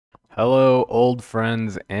Hello, old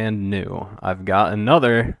friends and new. I've got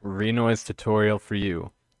another Renoise tutorial for you.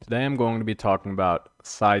 Today I'm going to be talking about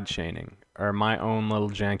sidechaining, or my own little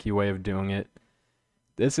janky way of doing it.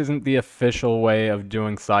 This isn't the official way of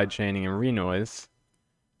doing sidechaining in Renoise.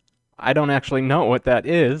 I don't actually know what that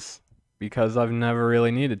is, because I've never really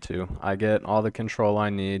needed to. I get all the control I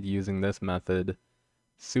need using this method.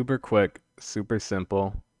 Super quick, super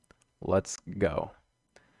simple. Let's go.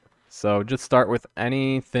 So just start with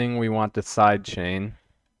anything we want to sidechain.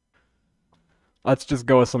 Let's just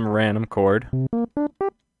go with some random chord.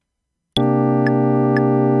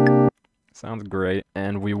 Sounds great.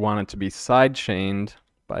 And we want it to be sidechained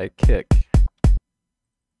by a kick.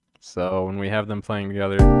 So when we have them playing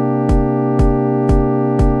together,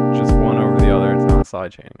 just one over the other, it's not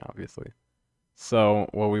sidechaining, obviously. So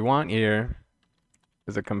what we want here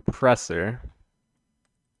is a compressor.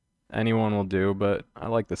 Anyone will do, but I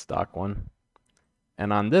like the stock one.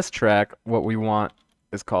 And on this track, what we want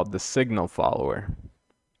is called the signal follower.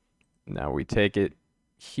 Now we take it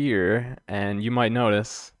here, and you might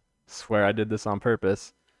notice, swear I did this on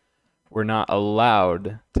purpose, we're not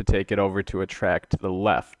allowed to take it over to a track to the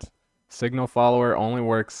left. Signal follower only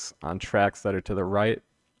works on tracks that are to the right.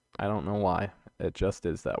 I don't know why, it just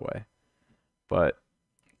is that way. But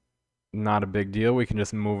not a big deal, we can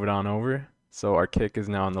just move it on over. So our kick is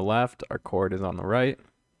now on the left, our chord is on the right.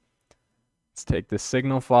 Let's take the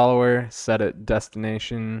signal follower, set it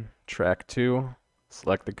destination track 2,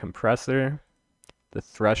 select the compressor, the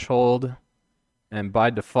threshold, and by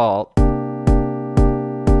default,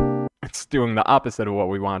 it's doing the opposite of what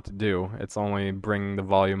we want to do. It's only bringing the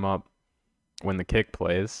volume up when the kick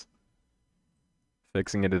plays.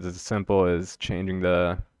 Fixing it is as simple as changing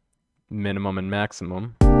the minimum and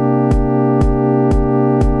maximum.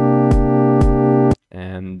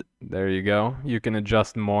 And there you go. You can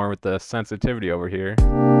adjust more with the sensitivity over here.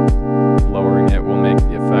 Lowering it will make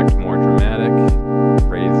the effect more dramatic.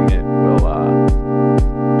 Raising it will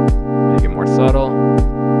make it more subtle.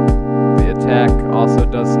 The attack also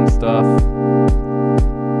does some stuff.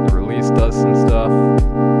 The release does some stuff.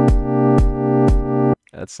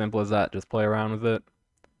 As simple as that. Just play around with it.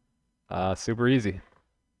 Super easy.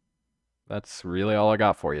 That's really all I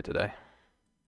got for you today.